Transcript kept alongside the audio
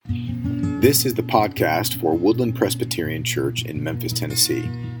This is the podcast for Woodland Presbyterian Church in Memphis, Tennessee.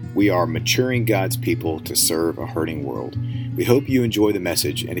 We are maturing God's people to serve a hurting world. We hope you enjoy the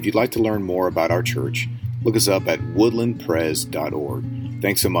message, and if you'd like to learn more about our church, look us up at woodlandpres.org.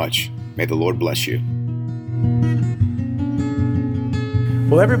 Thanks so much. May the Lord bless you.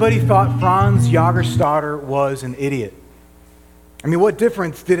 Well, everybody thought Franz Jagerstatter was an idiot. I mean, what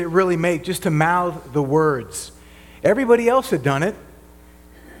difference did it really make just to mouth the words? Everybody else had done it.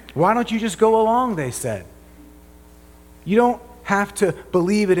 Why don't you just go along, they said. You don't have to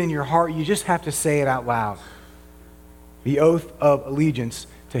believe it in your heart. You just have to say it out loud. The oath of allegiance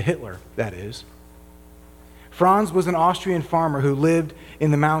to Hitler, that is. Franz was an Austrian farmer who lived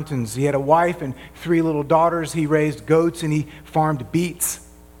in the mountains. He had a wife and 3 little daughters. He raised goats and he farmed beets.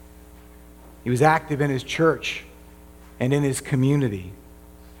 He was active in his church and in his community.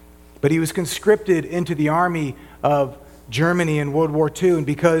 But he was conscripted into the army of Germany in World War II, and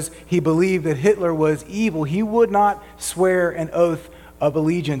because he believed that Hitler was evil, he would not swear an oath of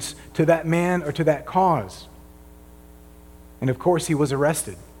allegiance to that man or to that cause. And of course, he was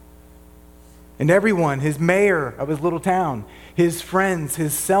arrested. And everyone, his mayor of his little town, his friends,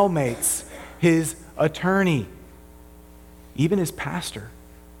 his cellmates, his attorney, even his pastor,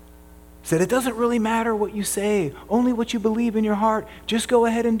 said, it doesn't really matter what you say, only what you believe in your heart. Just go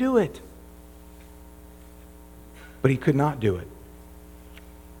ahead and do it. But he could not do it.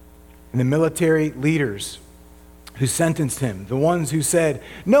 And the military leaders who sentenced him, the ones who said,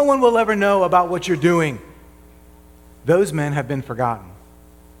 no one will ever know about what you're doing, those men have been forgotten.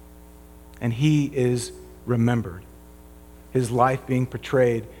 And he is remembered. His life being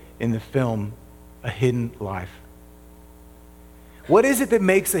portrayed in the film, A Hidden Life. What is it that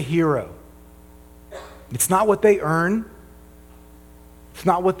makes a hero? It's not what they earn. It's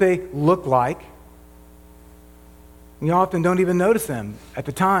not what they look like. You often don't even notice them at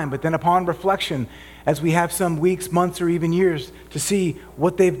the time, but then upon reflection, as we have some weeks, months, or even years to see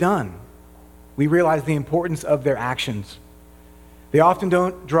what they've done, we realize the importance of their actions. They often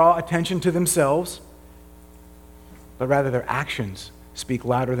don't draw attention to themselves, but rather their actions speak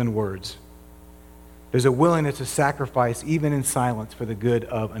louder than words. There's a willingness to sacrifice, even in silence, for the good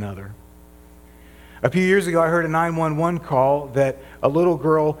of another. A few years ago, I heard a 911 call that a little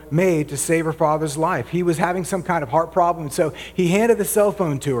girl made to save her father's life. He was having some kind of heart problem, so he handed the cell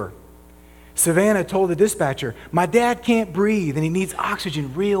phone to her. Savannah told the dispatcher, my dad can't breathe and he needs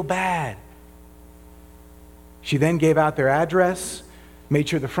oxygen real bad. She then gave out their address, made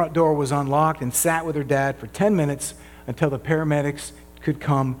sure the front door was unlocked, and sat with her dad for 10 minutes until the paramedics could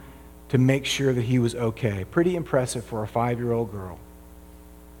come to make sure that he was okay. Pretty impressive for a 5-year-old girl.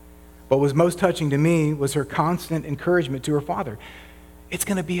 What was most touching to me was her constant encouragement to her father. It's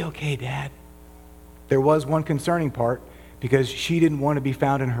going to be okay, Dad. There was one concerning part because she didn't want to be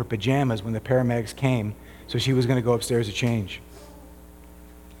found in her pajamas when the paramedics came, so she was going to go upstairs to change.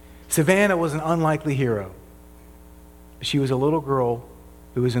 Savannah was an unlikely hero. She was a little girl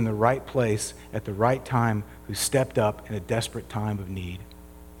who was in the right place at the right time, who stepped up in a desperate time of need.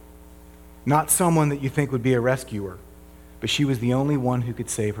 Not someone that you think would be a rescuer, but she was the only one who could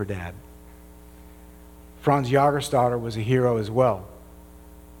save her dad. Franz Jagerstatter was a hero as well,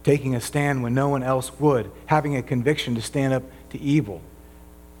 taking a stand when no one else would, having a conviction to stand up to evil,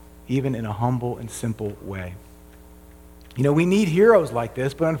 even in a humble and simple way. You know, we need heroes like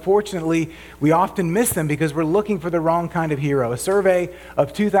this, but unfortunately, we often miss them because we're looking for the wrong kind of hero. A survey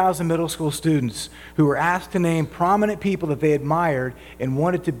of 2,000 middle school students who were asked to name prominent people that they admired and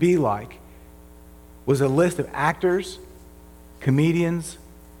wanted to be like was a list of actors, comedians,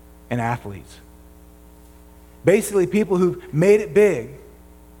 and athletes. Basically, people who've made it big,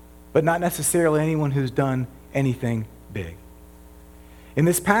 but not necessarily anyone who's done anything big. In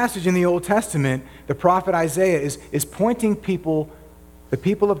this passage in the Old Testament, the prophet Isaiah is pointing the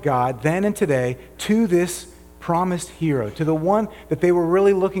people of God, then and today, to this promised hero, to the one that they were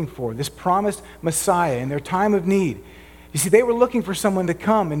really looking for, this promised Messiah in their time of need. You see, they were looking for someone to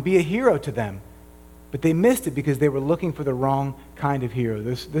come and be a hero to them. But they missed it because they were looking for the wrong kind of hero.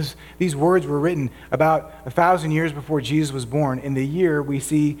 These words were written about 1,000 years before Jesus was born, in the year we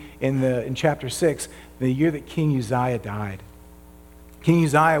see in chapter 6, the year that King Uzziah died. King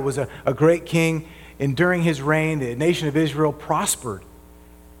Uzziah was a great king, and during his reign, the nation of Israel prospered.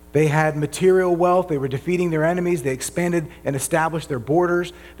 They had material wealth. They were defeating their enemies. They expanded and established their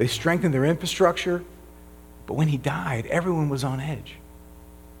borders. They strengthened their infrastructure. But when he died, everyone was on edge.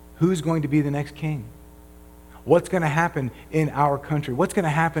 Who's going to be the next king? What's going to happen in our country? What's going to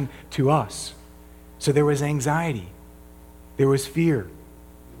happen to us? So there was anxiety. There was fear.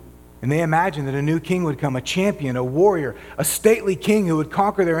 And they imagined that a new king would come, a champion, a warrior, a stately king who would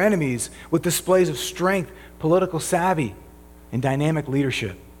conquer their enemies with displays of strength, political savvy, and dynamic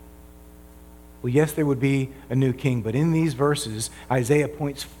leadership. Well, yes, there would be a new king, but in these verses, Isaiah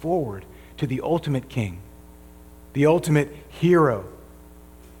points forward to the ultimate king, the ultimate hero,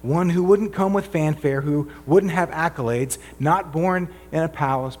 one who wouldn't come with fanfare, who wouldn't have accolades, not born in a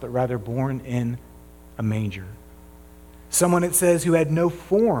palace, but rather born in a manger. Someone, it says, who had no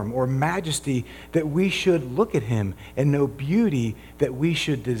form or majesty that we should look at him, and no beauty that we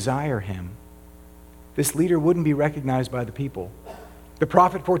should desire him. This leader wouldn't be recognized by the people. The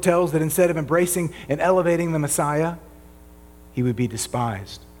prophet foretells that instead of embracing and elevating the Messiah, he would be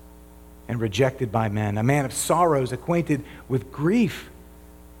despised and rejected by men, a man of sorrows, acquainted with grief,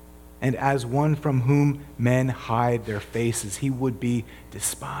 and as one from whom men hide their faces. He would be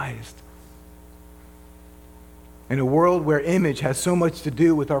despised. In a world where image has so much to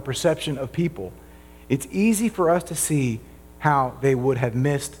do with our perception of people, it's easy for us to see how they would have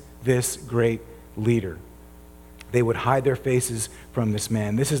missed this great leader. They would hide their faces from this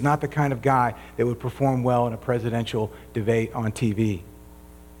man. This is not the kind of guy that would perform well in a presidential debate on TV.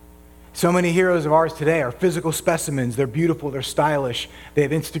 So many heroes of ours today are physical specimens. They're beautiful, they're stylish, they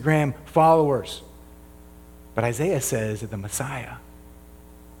have Instagram followers. But Isaiah says that the Messiah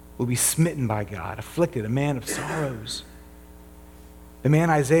will be smitten by God, afflicted, a man of sorrows. The man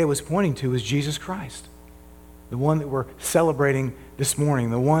Isaiah was pointing to is Jesus Christ, the one that we're celebrating this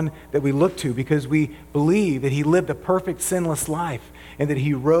morning, the one that we look to because we believe that he lived a perfect, sinless life and that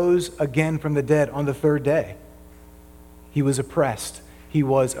he rose again from the dead on the third day. He was oppressed. He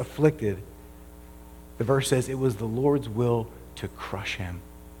was afflicted. The verse says it was the Lord's will to crush him.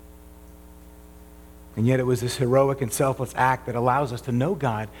 And yet it was this heroic and selfless act that allows us to know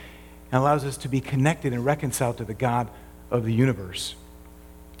God and allows us to be connected and reconciled to the God of the universe.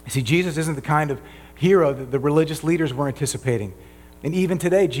 You see, Jesus isn't the kind of hero that the religious leaders were anticipating. And even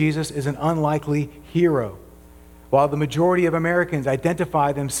today, Jesus is an unlikely hero. While the majority of Americans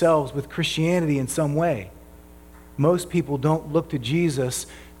identify themselves with Christianity in some way, most people don't look to Jesus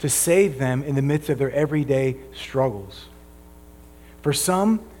to save them in the midst of their everyday struggles. For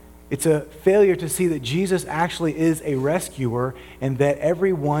some, it's a failure to see that Jesus actually is a rescuer and that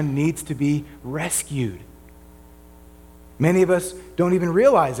everyone needs to be rescued. Many of us don't even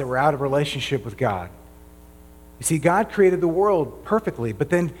realize that we're out of relationship with God. You see, God created the world perfectly, but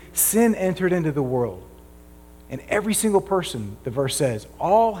then sin entered into the world. And every single person, the verse says,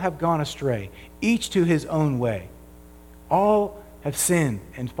 all have gone astray, each to his own way. All have sinned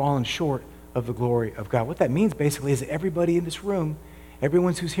and fallen short of the glory of God. What that means basically is that everybody in this room,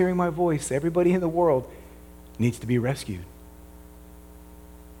 everyone who's hearing my voice, everybody in the world needs to be rescued.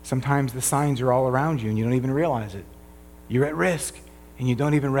 Sometimes the signs are all around you and you don't even realize it. You're at risk and you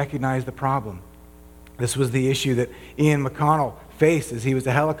don't even recognize the problem. This was the issue that Ian McConnell faced as he was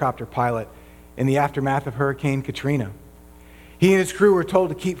a helicopter pilot in the aftermath of Hurricane Katrina. He and his crew were told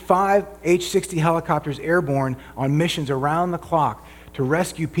to keep 5 H-60 helicopters airborne on missions around the clock to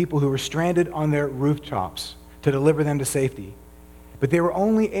rescue people who were stranded on their rooftops, to deliver them to safety. But they were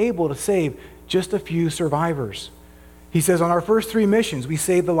only able to save just a few survivors. He says, on our first 3 missions, we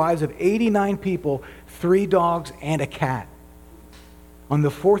saved the lives of 89 people, 3 dogs, and a cat. On the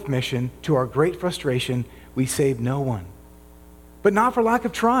 4th mission, to our great frustration, we saved no one. But not for lack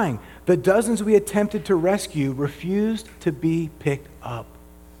of trying. The dozens we attempted to rescue refused to be picked up.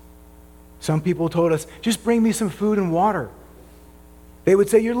 Some people told us, just bring me some food and water. They would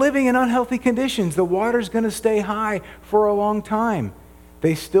say, you're living in unhealthy conditions. The water's going to stay high for a long time.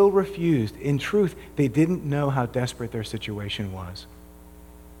 They still refused. In truth, they didn't know how desperate their situation was.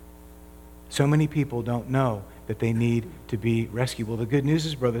 So many people don't know that they need to be rescued. Well, the good news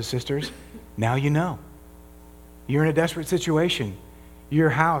is, brothers and sisters, now you know. You're in a desperate situation. Your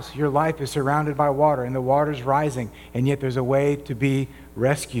house, your life is surrounded by water, and the water's rising, and yet there's a way to be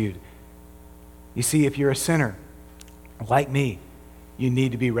rescued. You see, if you're a sinner, like me, you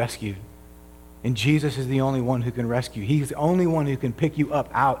need to be rescued. And Jesus is the only one who can rescue. He's the only one who can pick you up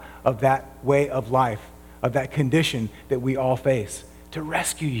out of that way of life, of that condition that we all face, to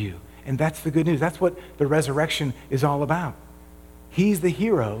rescue you. And that's the good news. That's what the resurrection is all about. He's the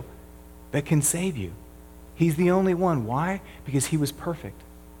hero that can save you. He's the only one. Why? Because he was perfect.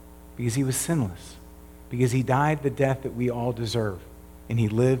 Because he was sinless. Because he died the death that we all deserve. And he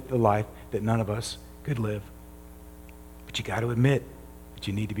lived the life that none of us could live. But you got to admit that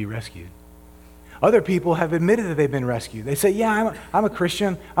you need to be rescued. Other people have admitted that they've been rescued. They say, yeah, I'm a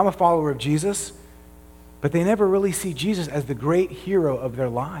Christian. I'm a follower of Jesus. But they never really see Jesus as the great hero of their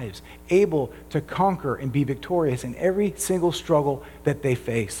lives, able to conquer and be victorious in every single struggle that they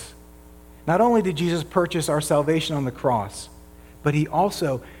face. Not only did Jesus purchase our salvation on the cross, but he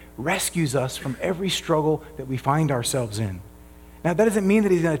also rescues us from every struggle that we find ourselves in. Now, that doesn't mean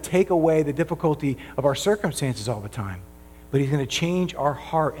that he's going to take away the difficulty of our circumstances all the time, but he's going to change our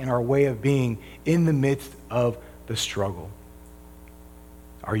heart and our way of being in the midst of the struggle.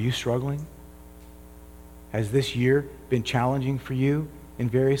 Are you struggling? Has this year been challenging for you in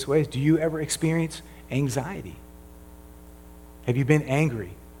various ways? Do you ever experience anxiety? Have you been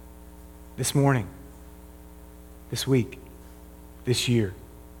angry this morning, this week, this year?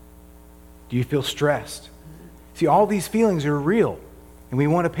 Do you feel stressed? See, all these feelings are real, and we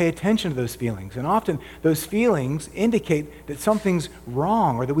want to pay attention to those feelings. And often those feelings indicate that something's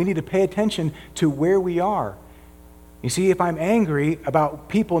wrong or that we need to pay attention to where we are. You see, if I'm angry about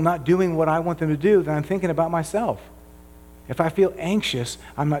people not doing what I want them to do, then I'm thinking about myself. If I feel anxious,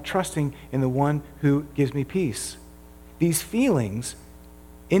 I'm not trusting in the one who gives me peace. These feelings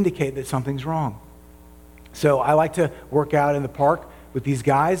indicate that something's wrong. So I like to work out in the park with these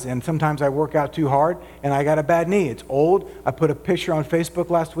guys, and sometimes I work out too hard, and I got a bad knee. It's old. I put a picture on Facebook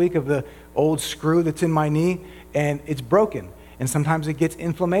last week of the old screw that's in my knee, and it's broken. And sometimes it gets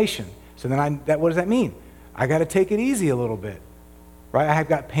inflammation. So then what does that mean? I got to take it easy a little bit, right? I have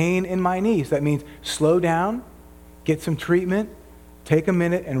got pain in my knee. So that means slow down, get some treatment, take a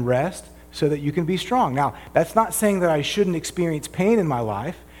minute and rest so that you can be strong. Now, that's not saying that I shouldn't experience pain in my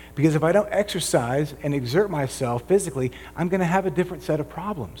life, because if I don't exercise and exert myself physically, I'm going to have a different set of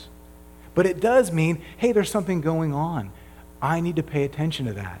problems. But it does mean, hey, there's something going on. I need to pay attention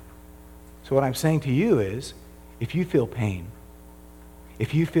to that. So what I'm saying to you is, if you feel pain,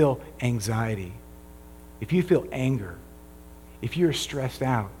 if you feel anxiety, if you feel anger, if you're stressed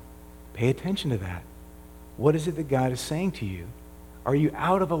out, pay attention to that. What is it that God is saying to you? Are you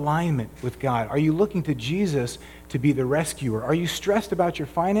out of alignment with God? Are you looking to Jesus to be the rescuer? Are you stressed about your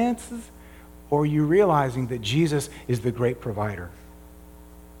finances? Or are you realizing that Jesus is the great provider?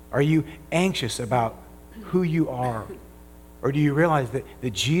 Are you anxious about who you are? Or do you realize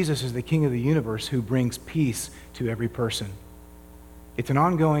that Jesus is the King of the universe who brings peace to every person? It's an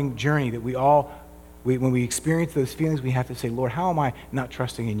ongoing journey that when we experience those feelings, we have to say, Lord, how am I not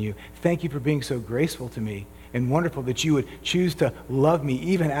trusting in you? Thank you for being so graceful to me and wonderful that you would choose to love me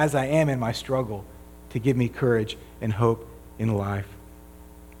even as I am in my struggle, to give me courage and hope in life.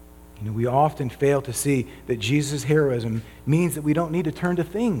 You know, we often fail to see that Jesus' heroism means that we don't need to turn to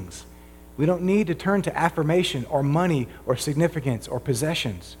things. We don't need to turn to affirmation or money or significance or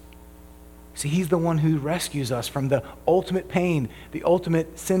possessions. See, he's the one who rescues us from the ultimate pain, the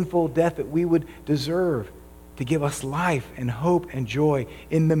ultimate sinful death that we would deserve, to give us life and hope and joy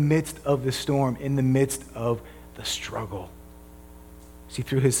in the midst of the storm, in the midst of the struggle. See,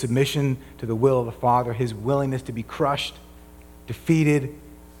 through his submission to the will of the Father, his willingness to be crushed, defeated,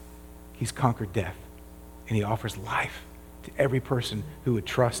 he's conquered death. And he offers life to every person who would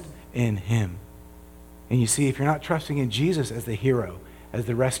trust in him. And you see, if you're not trusting in Jesus as the hero, as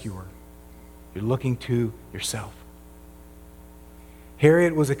the rescuer, you're looking to yourself.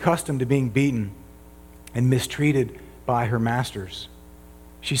 Harriet was accustomed to being beaten and mistreated by her masters.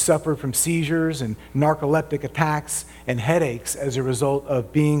 She suffered from seizures and narcoleptic attacks and headaches as a result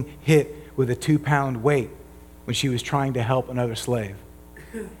of being hit with a 2-pound weight when she was trying to help another slave.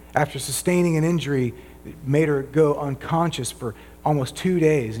 After sustaining an injury that made her go unconscious for almost 2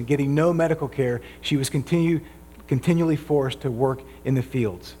 days and getting no medical care, she was continually forced to work in the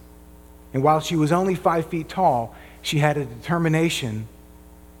fields. And while she was only 5 feet tall, she had a determination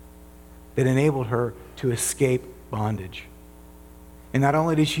that enabled her to escape bondage. And not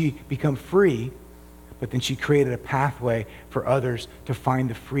only did she become free, but then she created a pathway for others to find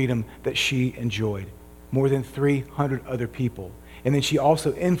the freedom that she enjoyed. More than 300 other people. And then she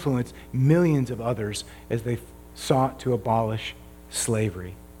also influenced millions of others as they sought to abolish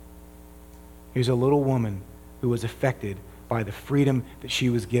slavery. Here's a little woman who was affected by the freedom that she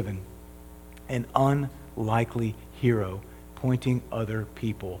was given. An unlikely hero pointing other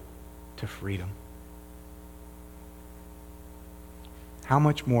people to freedom. How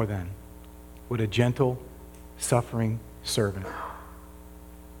much more then would a gentle, suffering servant,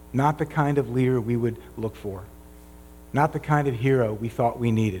 not the kind of leader we would look for, not the kind of hero we thought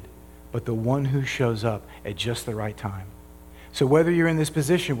we needed, but the one who shows up at just the right time. So whether you're in this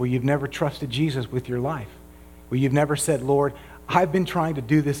position where you've never trusted Jesus with your life, where you've never said, Lord, I've been trying to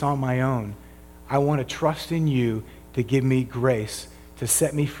do this on my own, I want to trust in you to give me grace, to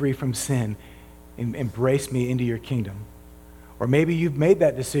set me free from sin and embrace me into your kingdom. Or maybe you've made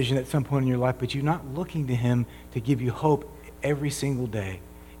that decision at some point in your life, but you're not looking to him to give you hope every single day.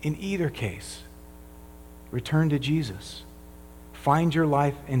 In either case, return to Jesus. Find your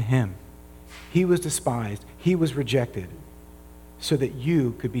life in him. He was despised. He was rejected so that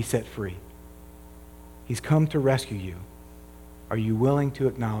you could be set free. He's come to rescue you. Are you willing to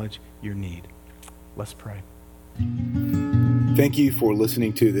acknowledge your need? Let's pray. Thank you for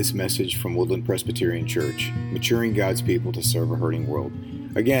listening to this message from Woodland Presbyterian Church, maturing God's people to serve a hurting world.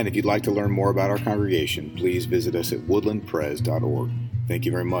 Again, if you'd like to learn more about our congregation, please visit us at woodlandpres.org. Thank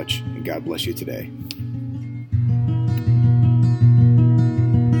you very much, and God bless you today.